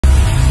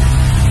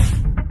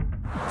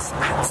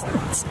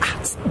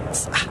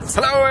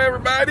Hello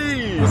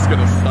everybody! It's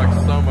gonna suck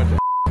so much.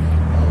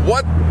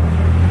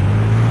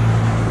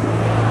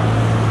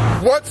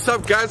 What's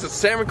up guys, it's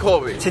Sam and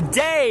Colby.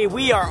 Today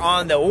we are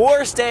on the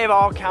worst day of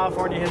all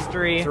California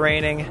history. It's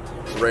raining.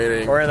 It's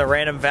raining. We're in the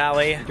Random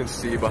Valley. You can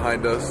see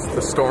behind us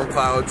the storm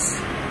clouds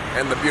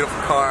and the beautiful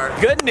car.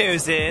 Good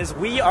news is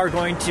we are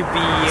going to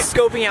be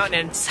scoping out an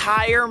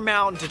entire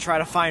mountain to try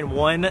to find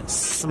one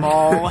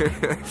small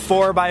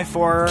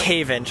 4x4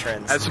 cave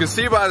entrance. As you can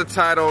see by the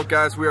title,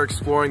 guys, we are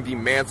exploring the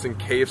Manson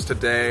caves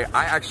today.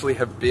 I actually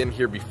have been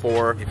here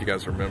before, if you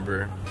guys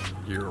remember.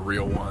 You're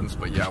real ones,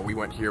 but yeah, we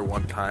went here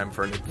one time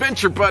for an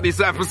Adventure Buddies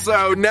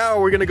episode.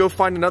 Now we're gonna go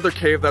find another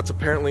cave that's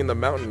apparently in the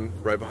mountain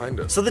right behind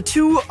us. So the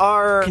two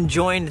are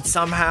conjoined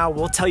somehow.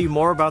 We'll tell you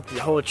more about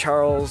the whole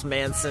Charles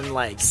Manson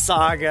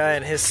saga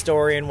and his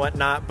story and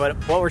whatnot, but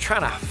what we're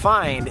trying to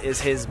find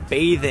is his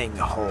bathing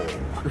hole.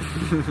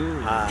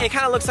 It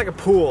kind of looks like a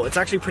pool. It's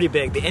actually pretty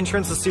big. The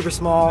entrance is super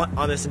small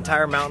on this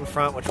entire mountain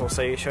front, which we'll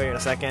show you in a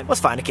second. Let's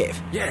find a cave.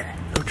 Yeah,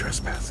 no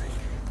trespassing.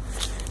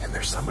 And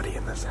there's somebody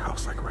in this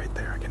house, like right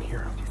there. I can hear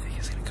him. Do you think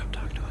he's gonna come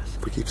talk to us?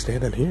 We keep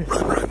standing here.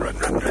 Run. We're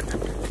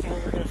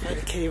gonna find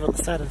a cave on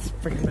the side of this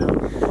freaking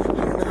mountain.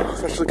 I don't know,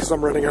 especially because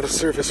I'm running out of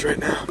service right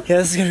now. Yeah,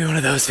 this is gonna be one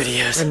of those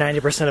videos.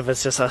 90% of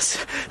it's just us.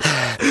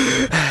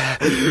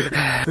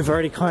 We've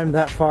already climbed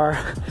that far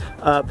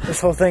up. This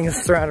whole thing is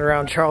surrounded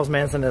around Charles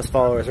Manson and his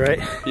followers,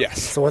 right?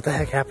 Yes. So what the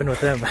heck happened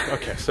with them?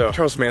 Okay, so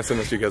Charles Manson,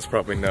 as you guys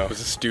probably know, was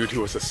this dude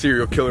who was a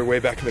serial killer way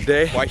back in the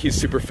day. Why he's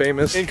super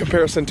famous in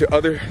comparison to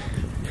other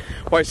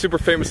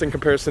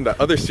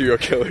serial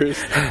killers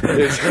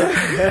is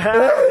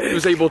he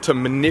was able to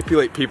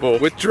manipulate people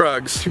with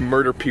drugs to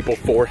murder people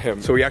for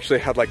him. So he actually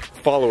had like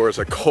followers,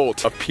 a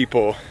cult of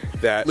people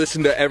that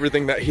listened to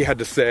everything that he had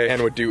to say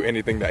and would do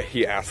anything that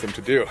he asked them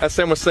to do. As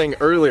Sam was saying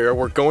earlier,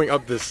 we're going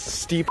up this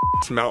steep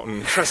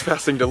mountain,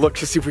 trespassing to look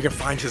to see if we can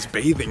find his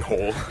bathing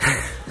hole.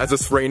 As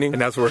it's raining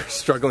and as we're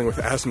struggling with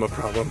asthma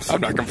problems.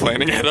 I'm not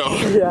complaining at all.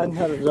 Yeah,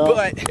 not at all.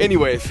 But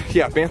anyways,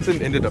 yeah,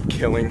 Manson ended up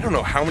killing, I don't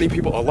know how many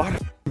people, a lot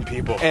of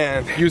people,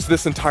 and used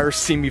this entire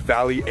Simi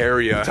Valley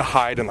area to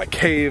hide in like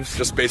caves,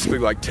 just basically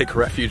like take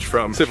refuge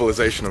from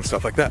civilization and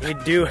stuff like that.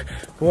 He'd do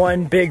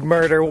one big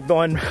murder,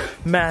 one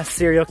mass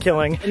serial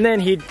killing, and then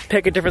he'd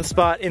pick a different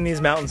spot in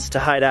these mountains to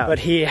hide out. But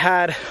he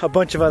had a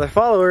bunch of other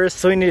followers,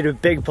 so he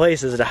needed big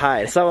places to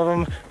hide. Some of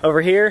them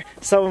over here,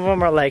 some of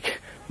them are like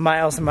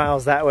miles and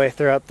miles that way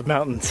throughout the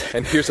mountains.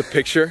 And here's a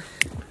picture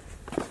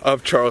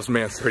of Charles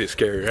Manson. Pretty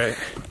scary, right?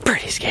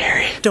 Pretty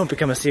scary. Don't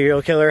become a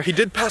serial killer. He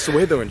did pass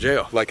away though in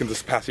jail, like in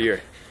this past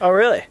year. Oh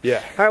really?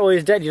 Yeah. Alright, well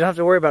he's dead. You don't have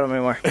to worry about him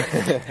anymore.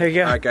 There you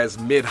go. Alright guys,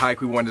 mid-hike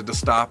we wanted to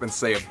stop and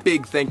say a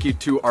big thank you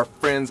to our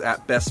friends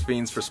at Best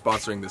Fiends for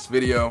sponsoring this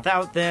video.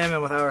 Without them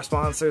and without our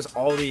sponsors,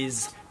 all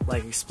these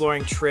like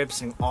exploring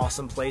trips and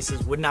awesome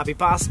places would not be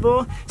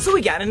possible. So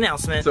we got an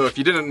announcement. So if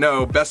you didn't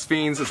know, Best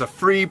Fiends is a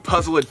free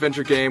puzzle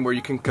adventure game where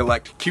you can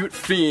collect cute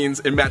fiends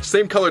and match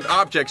same colored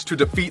objects to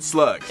defeat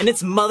slugs. And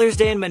it's Mother's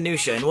Day in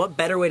Minutia, and what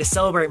better way to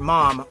celebrate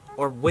mom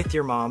or with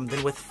your mom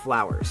than with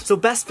flowers. So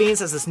Best Fiends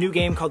has this new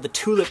game called the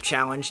Tulip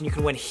Challenge, and you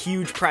can win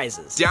huge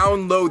prizes.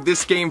 Download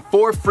this game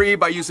for free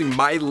by using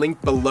my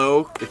link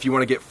below if you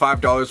want to get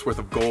 $5 worth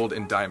of gold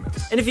and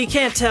diamonds. And if you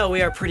can't tell,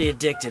 we are pretty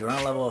addicted. We're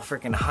on a level of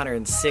freaking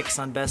 106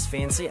 on Best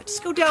Fiends, so yeah,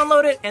 just go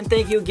download it. And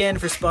thank you again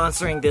for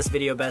sponsoring this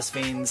video, Best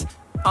Fiends.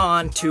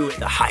 On to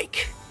the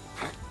hike.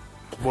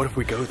 What if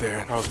we go there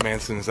and Charles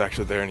Manson is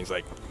actually there and he's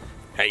like,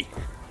 hey,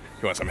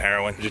 you want some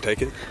heroin? Did you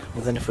take it?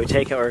 Well then if we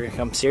take it, we're gonna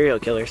become serial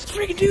killers.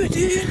 We can do it,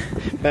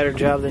 dude. Better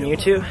job than you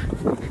two?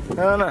 I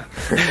don't know.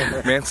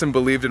 Manson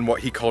believed in what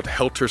he called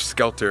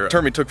helter-skelter, a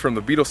term he took from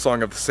the Beatles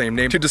song of the same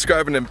name to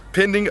describe an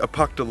impending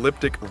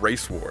apocalyptic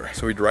race war.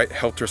 So he'd write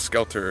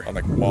helter-skelter on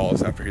like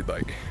walls after he'd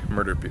like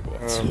murdered people.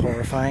 It's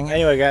horrifying.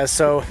 Anyway guys,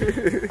 so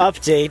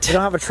update. We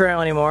don't have a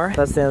trail anymore.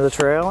 That's the end of the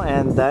trail,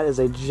 and that is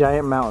a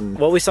giant mountain.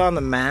 What we saw on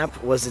the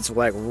map was it's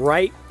like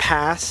right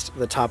past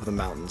the top of the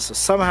mountain. So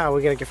somehow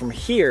we gotta get from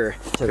here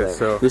to there.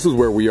 So this is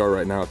where we are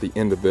right now at the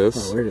end of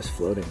this. Oh, we're just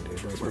floating,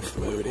 dude. We're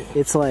floating.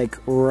 It's like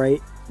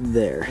right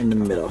there in the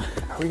middle.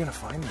 How are we gonna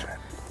find that?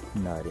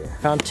 No idea.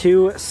 Found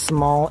two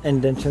small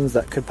indentions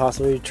that could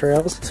possibly be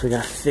trails, so we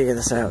gotta figure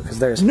this out because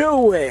there's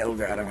no way, oh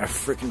god, I'm gonna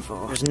freaking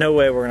fall. There's no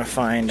way we're gonna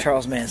find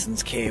Charles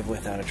Manson's cave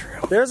without a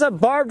trail. There's a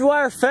barbed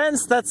wire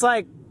fence that's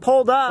like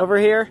pulled up over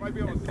here. Might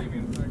be able to see me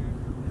in a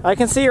second. I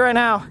can see you right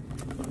now.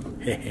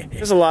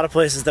 There's a lot of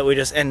places that we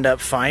just end up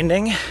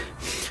finding,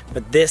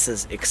 but this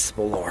is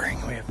exploring.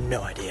 We have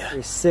no idea.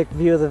 Very sick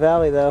view of the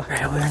valley though.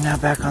 Alright, we are now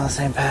back on the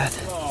same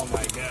path. Oh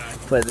my god.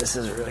 But this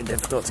is really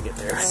difficult to get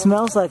there. It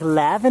smells like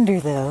lavender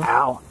though.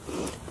 Ow.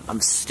 I'm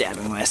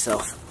stabbing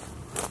myself.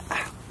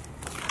 Ow.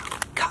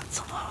 Got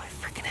some on my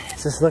freaking head.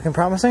 Is this looking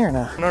promising or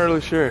no? I'm not really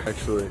sure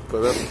actually,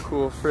 but that's a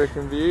cool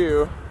freaking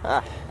view.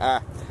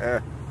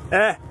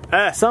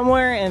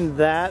 Somewhere in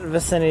that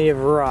vicinity of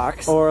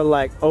rocks, or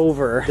like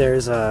over,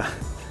 there's a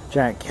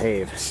giant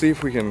cave. Let's see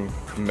if we can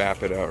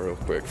map it out real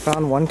quick.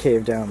 Found one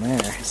cave down there.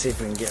 Let's see if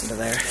we can get into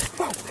there.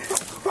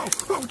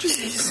 Oh,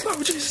 jeez. Oh,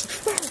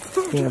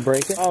 jeez. You gonna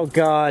break it? Oh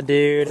god,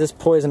 dude. Is this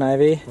poison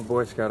ivy? Oh,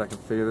 Boy Scout, I can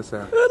figure this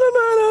out. I don't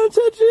know how to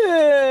touch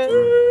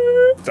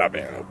it. Stop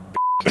it.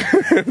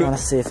 I wanna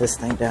see if this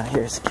thing down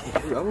here is a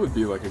cave. That would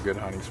be like a good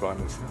hunting spot.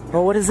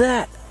 Oh, what is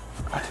that?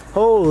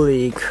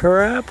 Holy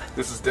crap.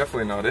 This is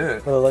definitely not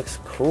it. Oh, it looks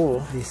cool.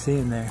 What do you see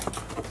in there?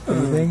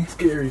 Anything?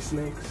 Scary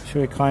snakes.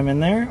 Should we climb in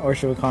there or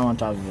should we climb on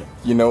top of it?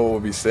 You know what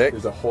would be sick?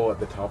 There's a hole at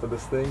the top of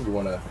this thing. You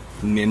want to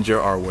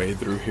ninja our way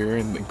through here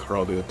and then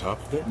crawl to the top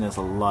of it? And there's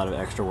a lot of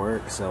extra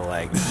work, so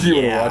like, You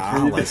yeah,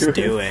 watch me let's do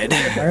do it.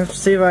 Let's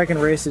see if I can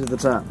race you to the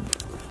top.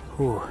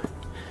 Ooh,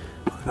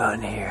 about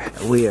in here.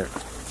 We are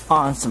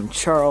on some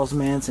Charles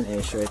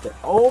Manson-ish right there.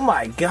 Oh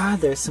my god,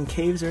 there's some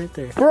caves right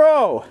there.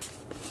 Bro!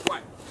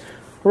 What?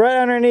 Right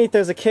underneath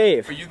there's a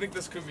cave. But you think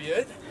this could be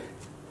it?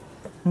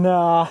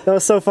 Nah, that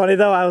was so funny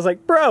though. I was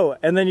like, bro!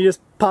 And then you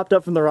just popped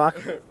up from the rock.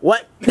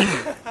 What?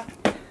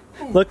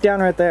 Look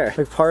down right there.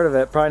 Like part of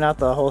it, probably not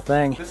the whole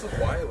thing. This is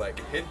why I like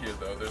hit here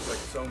though. There's like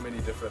so many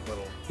different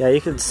little... Yeah,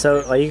 you could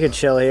you could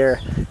chill here.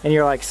 And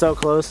you're like so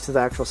close to the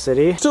actual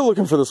city. Still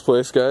looking for this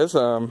place, guys.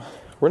 We're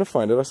gonna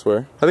find it, I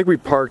swear. I think we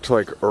parked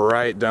like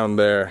right down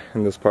there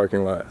in this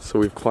parking lot. So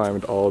we've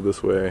climbed all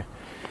this way.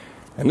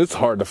 And it's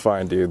hard to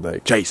find, dude,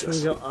 like,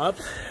 Jesus. Should we go up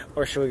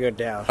or should we go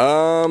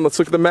down? Let's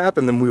look at the map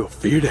and then we will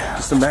figure it out.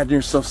 Just imagine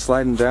yourself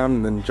sliding down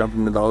and then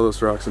jumping into all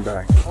those rocks and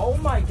dying. Oh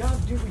my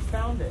god, dude, we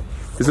found it.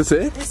 Is this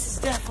it? This is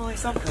definitely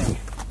something.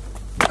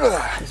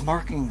 There's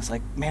markings,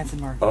 like Manson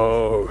markings.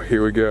 Oh,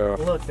 here we go.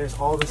 Look, there's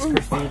all this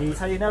graffiti. That's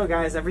how you know,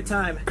 guys, every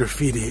time.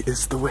 Graffiti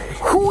is the way.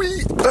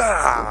 Hooey!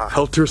 Ah,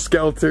 helter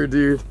skelter,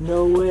 dude.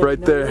 No way. Right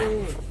no there.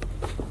 way.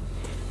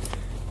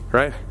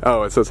 Right?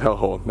 Oh, it says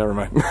hellhole. Never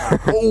mind.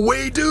 Oh,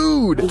 wait,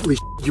 dude! Holy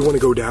shit, you want to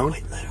go down?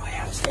 Wait, literally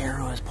how his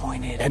arrow is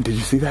pointed. And did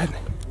you see that?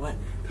 What?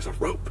 There's a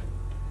rope.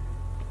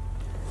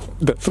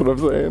 That's what I'm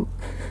saying.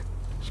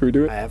 Should we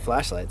do it? I have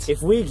flashlights.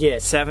 If we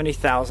get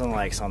 70,000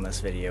 likes on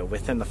this video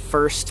within the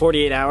first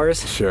 48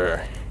 hours,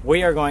 Sure.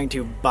 we are going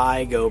to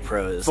buy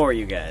GoPros for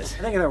you guys.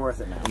 I think they're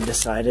worth it now. We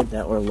decided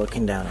that we're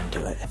looking down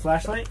into it.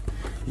 Flashlight?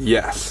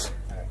 Yes.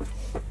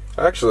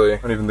 Actually, I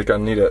don't even think I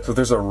need it. So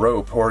there's a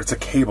rope, or it's a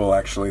cable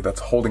actually, that's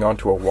holding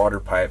onto a water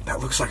pipe.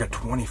 That looks like a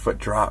 20-foot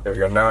drop. There we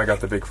go, now I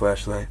got the big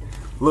flashlight.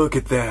 Look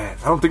at that.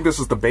 I don't think this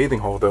is the bathing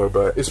hole though,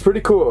 but it's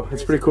pretty cool.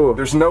 It's pretty cool.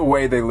 There's no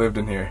way they lived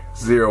in here.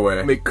 Zero way.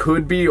 It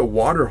could be a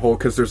water hole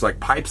because there's like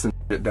pipes and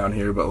shit down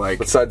here, but like,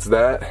 besides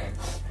that,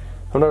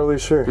 I'm not really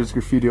sure. There's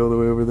graffiti all the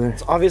way over there.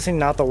 It's obviously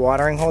not the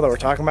watering hole that we're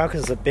talking about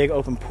because it's a big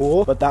open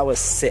pool, but that was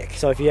sick.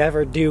 So if you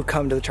ever do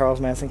come to the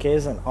Charles Manson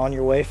Caves and on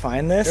your way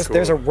find this, Cool.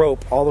 there's a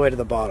rope all the way to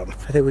the bottom.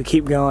 I think we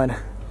keep going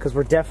because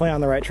we're definitely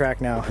on the right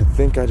track now. I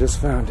think I just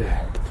found it.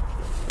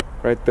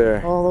 Right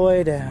there. All the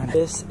way down.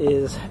 This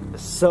is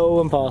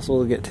so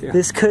impossible to get to.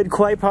 This could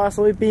quite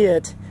possibly be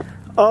it.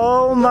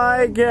 Oh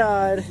my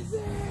god.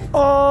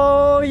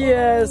 Oh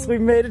yes, we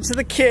made it to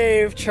the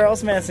cave,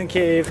 Charles Manson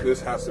Cave. This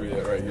has to be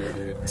it right here,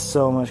 dude.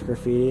 So much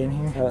graffiti in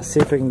here. Let's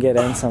see if we can get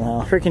in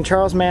somehow. Freaking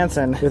Charles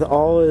Manson with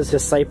all his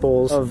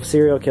disciples of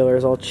serial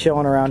killers all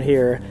chilling around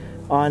here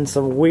on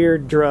some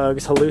weird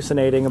drugs,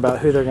 hallucinating about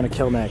who they're gonna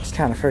kill next.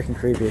 Kind of freaking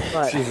creepy.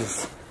 But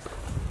Jesus.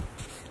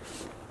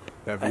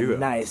 That view though.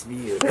 nice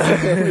view.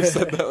 We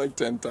said that like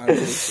 10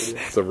 times.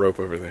 There's a rope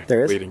over there.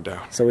 There is? Leading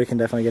down. So we can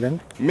definitely get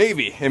in?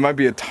 Maybe. It might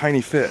be a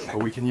tiny fit,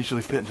 but we can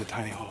usually fit into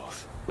tiny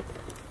holes.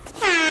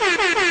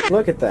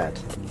 Look at that.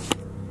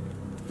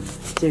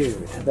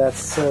 Dude, that's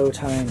so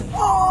tiny.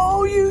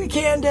 Oh, you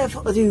can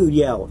definitely... Dude,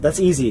 yeah, that's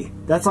easy.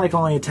 That's like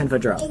only a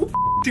 10-foot drop.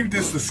 Dude,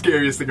 this is the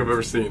scariest thing I've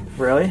ever seen.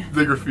 Really?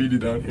 The graffiti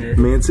down here.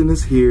 Manson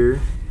is here.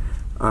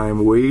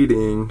 I'm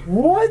waiting.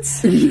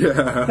 What?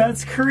 Yeah.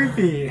 That's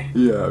creepy.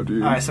 Yeah,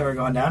 dude. Alright, so we're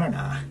going down or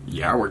not?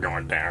 Yeah, we're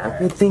going down.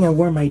 Good thing I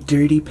wore my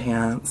dirty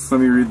pants.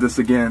 Let me read this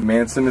again.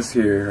 Manson is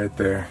here, right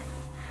there.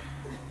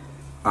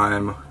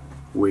 I'm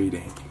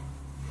waiting.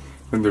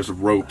 And there's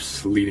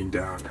ropes leading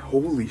down.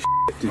 Holy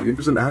shit, dude.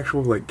 There's an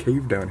actual, like,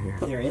 cave down here.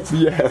 There is?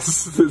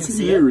 Yes, it's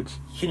huge.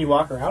 Can you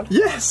walk around?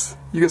 Yes!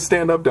 You can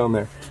stand up down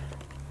there.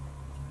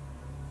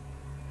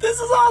 This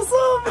is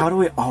awesome! How do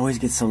we always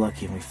get so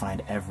lucky and we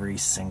find every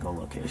single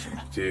location?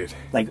 Dude.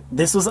 Like,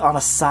 this was on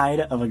a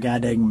side of a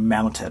goddamn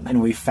mountain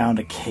and we found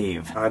a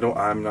cave.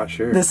 I'm not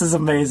sure. This is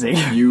amazing.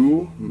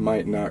 You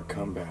might not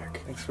come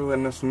back. Thanks for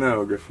letting us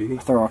know, graffiti.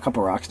 Throw a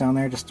couple rocks down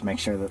there just to make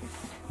sure that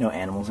no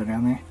animals are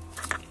down there.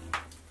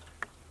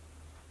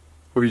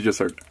 What you just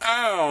heard?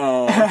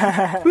 Ow!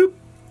 Boop.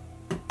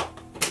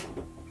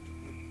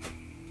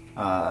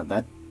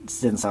 That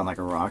didn't sound like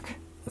a rock.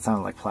 That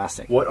sounded like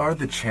plastic. What are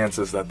the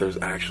chances that there's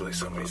actually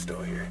somebody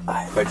still here?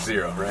 Like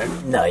 0, right?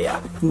 No,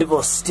 yeah.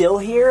 Well, still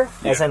here,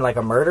 as in like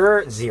a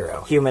murderer,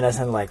 0. Human as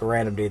in like a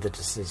random dude that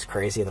just is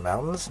crazy in the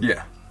mountains?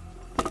 Yeah.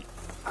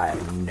 I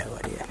have no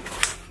idea.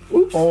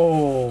 Oops.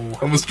 Oh.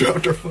 Almost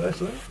dropped our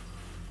flashlight.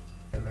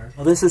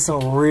 Well, this is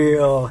some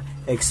real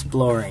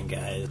exploring,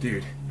 guys.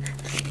 Dude.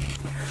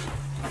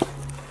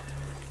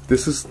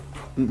 This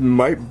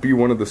might be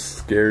one of the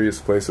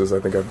scariest places I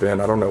think I've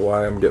been. I don't know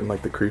why I'm getting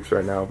like the creeps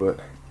right now, but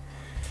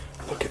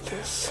look at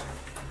this.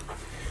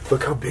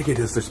 Look how big it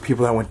is. There's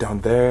people that went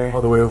down there,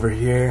 all the way over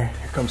here.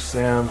 Here comes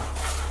Sam.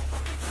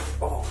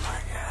 Oh my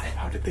god.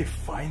 How did they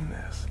find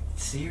this?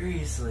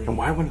 Seriously. And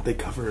why wouldn't they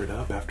cover it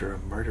up after a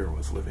murderer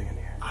was living in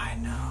here? I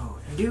know.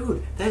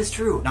 Dude, that is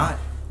true. Not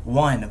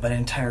one, but an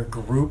entire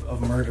group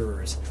of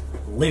murderers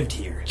lived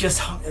here.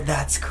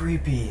 That's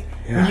creepy.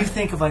 Yeah. When you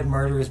think of like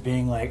murderers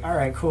being like, all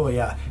right, cool,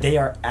 yeah, they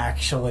are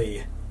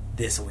actually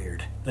this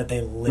weird that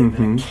they live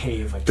in a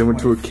cave. Like they went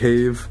to a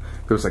cave.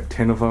 There was like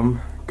 10 of them,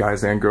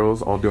 guys and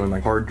girls, all doing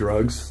like hard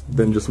drugs,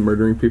 then just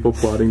murdering people,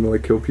 plotting to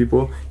like kill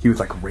people. He would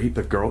like rape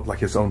the girl, like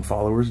his own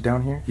followers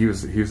down here. He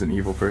was an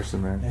evil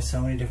person, man. There's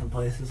so many different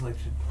places like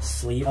to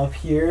sleep. Up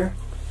here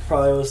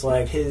probably was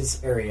like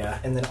his area,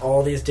 and then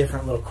all these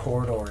different little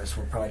corridors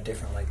were probably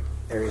different like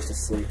areas to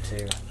sleep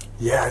too.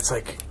 Yeah, it's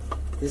like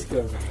this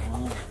goes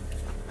on.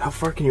 How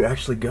far can you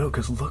actually go?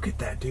 Because look at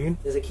that,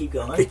 dude. Does it keep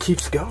going? It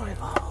keeps going.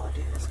 Oh,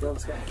 dude, let's go,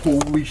 let's go.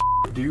 Holy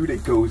shit, dude,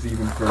 it goes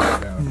even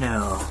further down.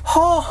 No.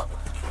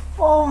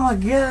 Oh my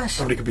gosh.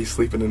 Somebody could be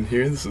sleeping in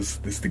here. This is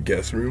the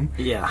guest room.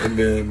 Yeah. And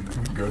then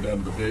go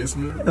down to the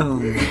basement.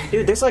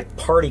 Dude, there's like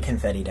party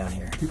confetti down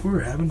here. People are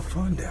having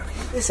fun down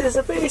here. This is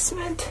a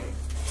basement.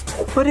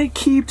 But it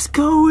keeps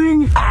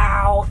going.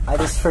 Ow! I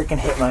just freaking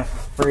hit my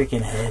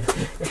freaking head.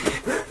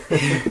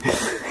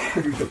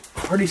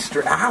 Party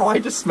Ow, I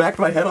just smacked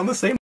my head on the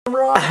same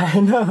rock. I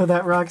know,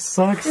 that rock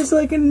sucks. There's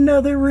like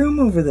another room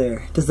over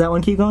there. Does that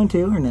one keep going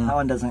too, or no? That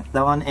one doesn't.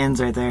 That one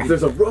ends right there.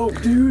 There's a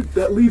rope, dude,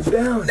 that leads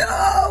down.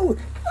 No!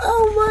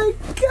 Oh my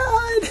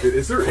god! Dude,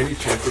 is there any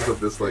chances of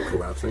this, like,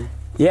 collapsing?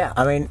 Yeah,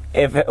 I mean,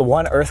 if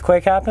one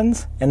earthquake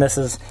happens, and this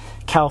is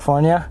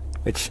California,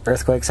 which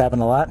earthquakes happen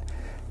a lot.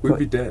 We'd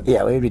be dead.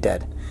 Yeah, we'd be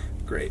dead.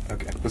 Great,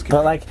 okay. Let's keep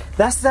But like,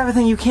 that's the type of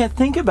thing you can't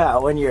think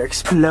about when you're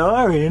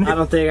exploring. I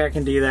don't think I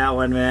can do that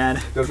one,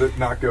 man. Does it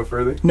not go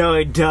further? No,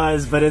 it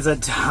does, but it's a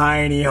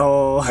tiny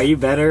hole. Are you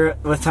better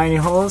with tiny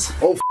holes?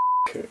 Oh,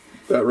 okay.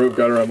 That rope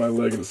got around my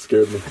leg and it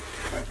scared me.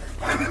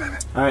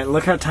 Alright,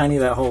 look how tiny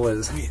that hole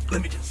is.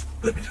 Let me just.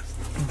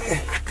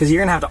 Because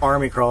you're gonna have to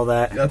army crawl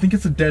that. I think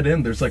it's a dead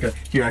end. There's like a...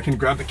 Here, I can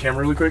grab the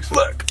camera really quick.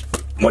 Look,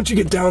 once you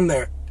get down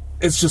there,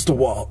 it's just a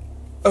wall.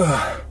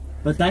 Ugh.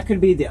 But that could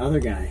be the other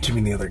guy. What do you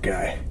mean the other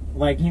guy?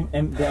 Like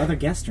and the other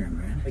guest room,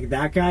 man. Like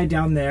that guy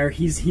down there,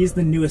 he's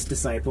the newest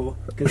disciple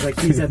because like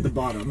he's at the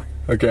bottom.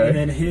 Okay. And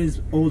then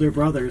his older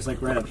brother is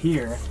like right up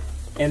here.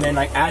 And then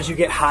like as you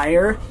get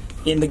higher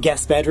in the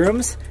guest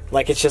bedrooms,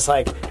 like it's just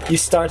like you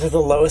start at the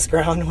lowest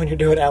ground when you're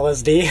doing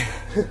LSD,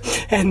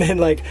 and then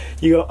like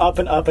you go up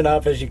and up and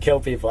up as you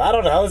kill people. I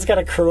don't know. It's kind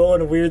of cruel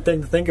and a weird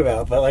thing to think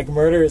about, but like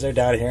murderers are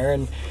down here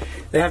and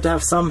they have to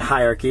have some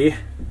hierarchy.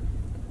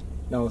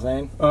 Know what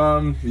I'm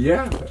saying?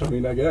 Yeah. I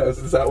mean, I guess.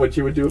 Is that what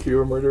you would do if you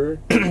were a murderer?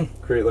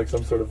 Create like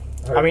some sort of...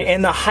 I mean,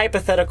 in the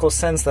hypothetical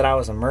sense that I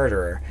was a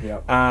murderer,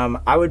 yep.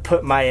 I would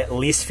put my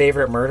least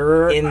favorite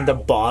murderer in the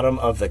bottom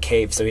of the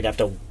cave, so he'd have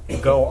to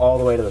go all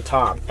the way to the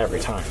top every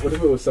time. What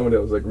if it was someone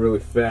that was like really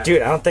fat?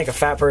 Dude, I don't think a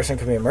fat person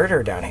could be a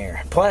murderer down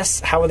here. Plus,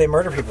 how would they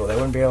murder people? They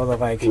wouldn't be able to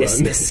like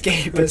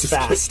escape as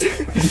fast.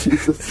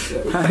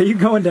 Are you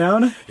going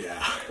down?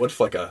 Yeah. What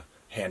if like a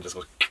hand just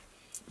goes...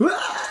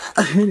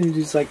 And you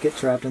just like get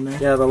trapped in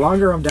there. Yeah, the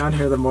longer I'm down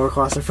here, the more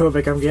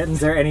claustrophobic I'm getting. Is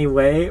there any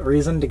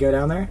reason to go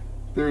down there?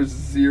 There's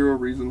zero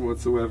reason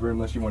whatsoever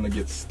unless you want to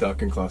get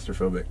stuck and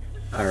claustrophobic.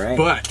 Alright.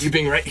 But you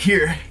being right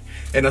here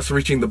and us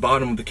reaching the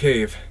bottom of the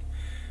cave.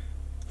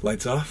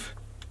 Lights off.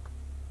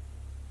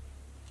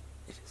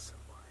 It is so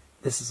quiet.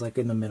 This is like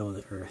in the middle of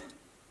the earth.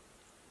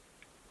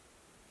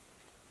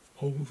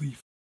 Holy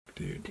f,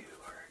 dude. Dude,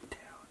 we're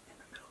down in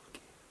the middle of the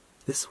cave.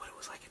 This is what it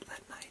was like at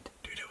that night.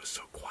 Dude, it was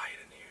so quiet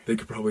in here. They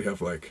could probably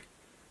have like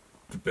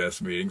the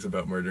best meetings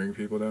about murdering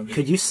people down here.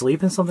 Could you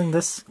sleep in something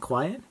this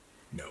quiet?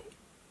 No.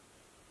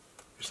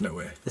 There's no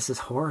way. This is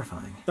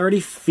horrifying. 30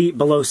 feet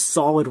below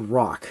solid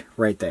rock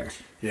right there.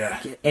 Yeah.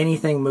 If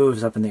anything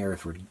moves up in the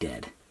earth, we're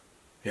dead.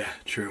 Yeah,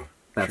 true.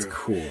 That's true.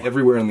 cool.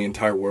 Everywhere in the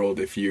entire world,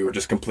 if you are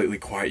just completely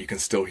quiet, you can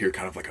still hear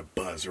kind of like a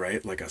buzz,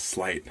 right? Like a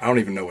slight, I don't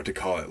even know what to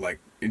call it, like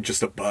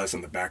just a buzz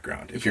in the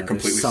background. If you're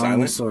completely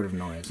silent. Some sort of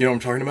noise. You know what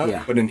I'm talking about?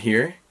 Yeah. But in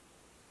here,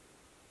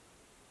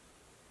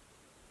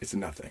 it's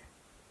nothing.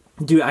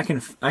 Dude, I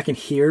can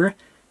hear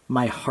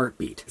my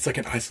heartbeat. It's like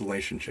an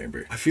isolation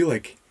chamber. I feel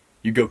like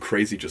you go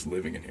crazy just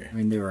living in here. I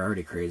mean, they were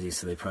already crazy,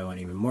 so they probably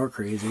went even more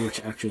crazy, which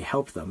actually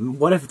helped them.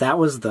 What if that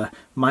was the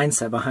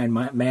mindset behind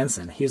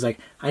Manson? He was like,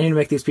 I need to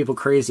make these people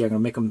crazy. I'm going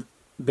to make them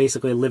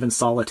basically live in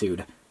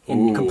solitude,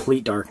 in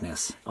complete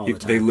darkness all the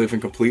time. They live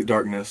in complete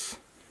darkness.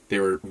 They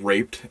were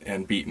raped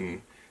and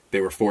beaten. They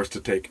were forced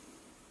to take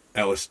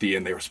LSD,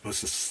 and they were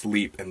supposed to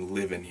sleep and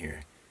live in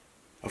here.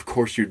 Of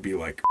course you'd be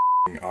like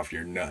off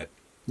your nut.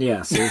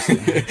 Yeah, seriously.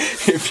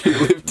 If you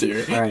lived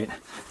here. Alright,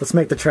 let's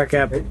make the trek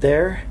up. Right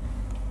there,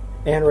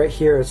 and right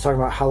here, it's talking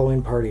about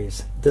Halloween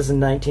parties. This is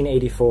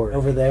 1984.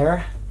 Over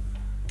there,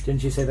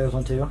 didn't you say there was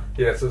one too?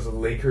 Yeah, it says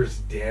Lakers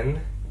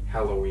Den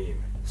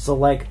Halloween. So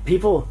like,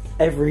 people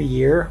every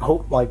year,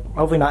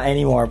 hopefully not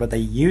anymore, but they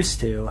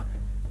used to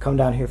come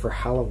down here for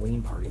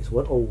Halloween parties.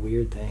 What a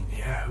weird thing.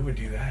 Yeah, who would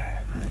do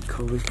that? Alright,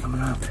 Colby's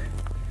coming up.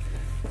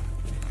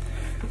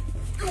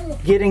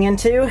 getting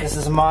into. This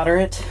is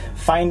moderate.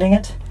 Finding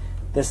it.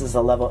 This is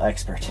a level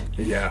expert.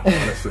 Yeah,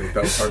 honestly,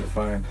 that was hard to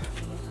find.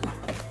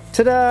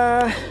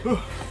 Ta-da!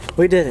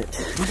 We did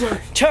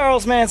it.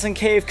 Charles Manson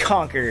Cave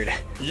conquered.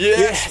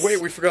 Yes!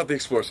 Wait, we forgot the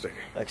Explore sticker.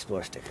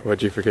 Explore sticker.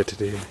 What'd you forget to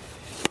do?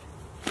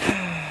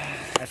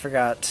 I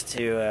forgot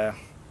to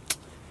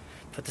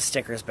put the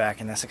stickers back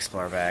in this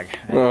Explore bag.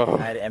 I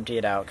had to empty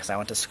it out because I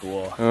went to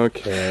school.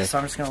 Okay. So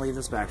I'm just gonna leave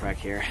this backpack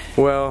here.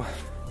 Well,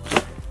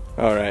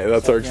 alright,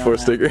 that's our Explore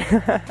sticker.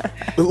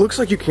 It looks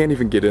like you can't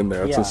even get in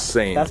there. That's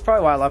insane. That's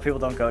probably why a lot of people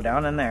don't go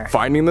down in there.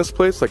 Finding this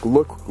place, like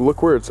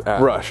look where it's at.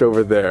 Brush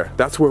over there.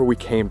 That's where we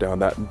came down,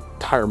 that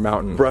entire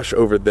mountain. Brush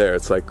over there.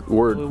 It's like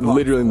we're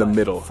literally in the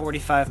middle.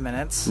 45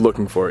 minutes.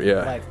 Looking for it,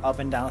 yeah. Like up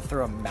and down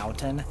through a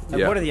mountain.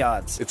 Like, what are the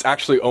odds? It's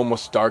actually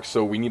almost dark,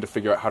 so we need to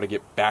figure out how to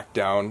get back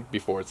down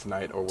before it's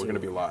night or we're gonna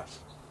be lost.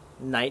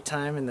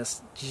 Nighttime in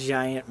this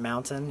giant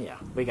mountain? Yeah,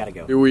 we gotta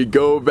go. Do we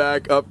go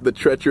back up the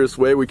treacherous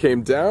way we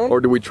came down,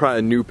 or do we try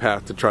a new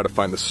path to try to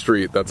find the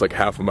street that's like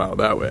half a mile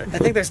that way? I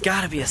think there's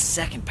gotta be a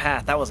second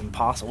path. That was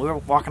impossible. We were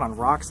walking on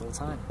rocks the whole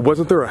time.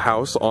 Wasn't there a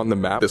house on the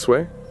map this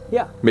way?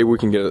 Yeah. Maybe we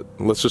can get it.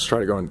 Let's just try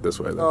to go in this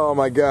way then. Oh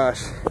my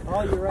gosh.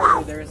 Oh, you're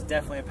right. There is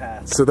definitely a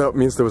path. So that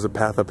means there was a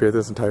path up here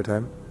this entire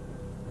time?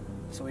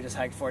 So we just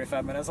hiked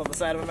 45 minutes on the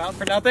side of a mountain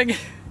for nothing?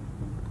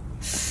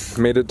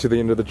 Made it to the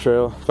end of the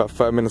trail. About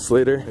 5 minutes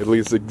later, it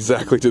leads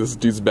exactly to this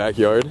dude's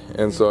backyard.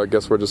 And so I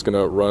guess we're just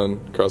gonna run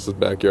across this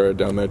backyard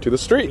down there to the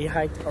street. We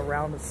hiked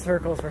around in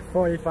circles for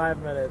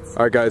 45 minutes.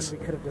 All right, guys. We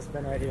could have just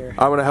been right here.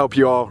 I'm gonna help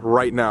you all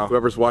right now.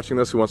 Whoever's watching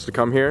this who wants to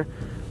come here,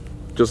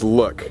 just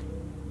look.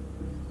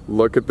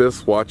 Look at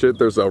this, watch it.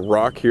 There's a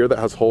rock here that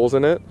has holes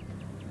in it.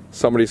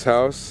 Somebody's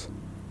house.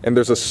 And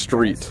there's a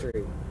street.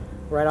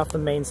 Right off the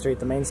main street.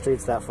 The main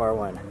street's that far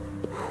one.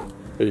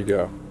 There you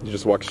go. You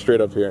just walk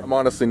straight up here. I'm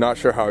honestly not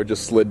sure how I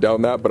just slid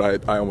down that, but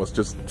I almost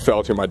just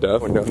fell to my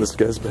death. Went down this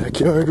guy's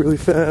backyard really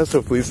fast.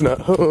 Hopefully he's not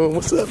home.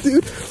 What's up,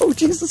 dude? Oh,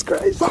 Jesus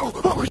Christ.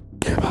 Oh.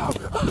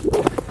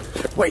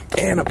 Wait,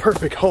 and a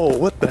perfect hole.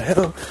 What the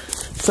hell?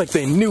 It's like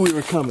they knew we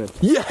were coming.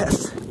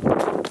 Yes!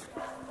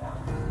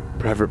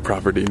 Private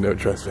property, no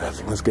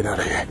trespassing. Let's get out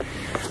of here.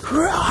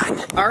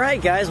 Run!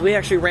 Alright guys, we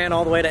actually ran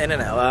all the way to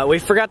In-N-Out. We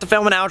forgot to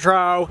film an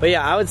outro. But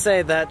yeah, I would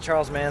say that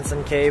Charles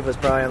Manson Cave was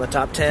probably on the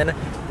top 10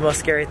 most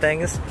scary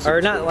things.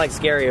 Or not like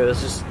scary, it was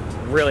just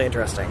really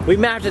interesting. We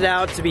mapped it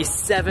out to be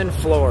 7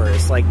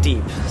 floors, like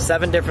deep.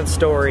 7 different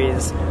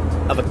stories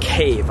of a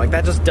cave. Like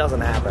that just doesn't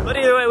happen. But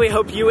either way, we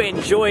hope you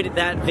enjoyed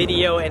that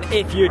video. And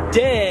if you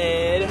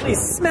did, please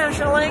smash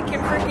a like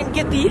and freaking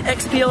get the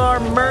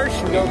XPLR merch.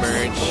 Go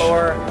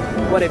explore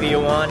whatever you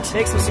want.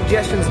 Make some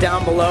suggestions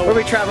down below. We'll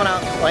be traveling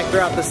out like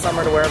throughout the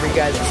summer to wherever you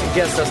guys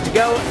suggest us to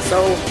go.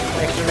 So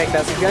make sure to make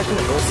that suggestion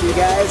and we'll see you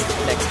guys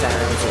next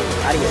time. So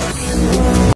adios.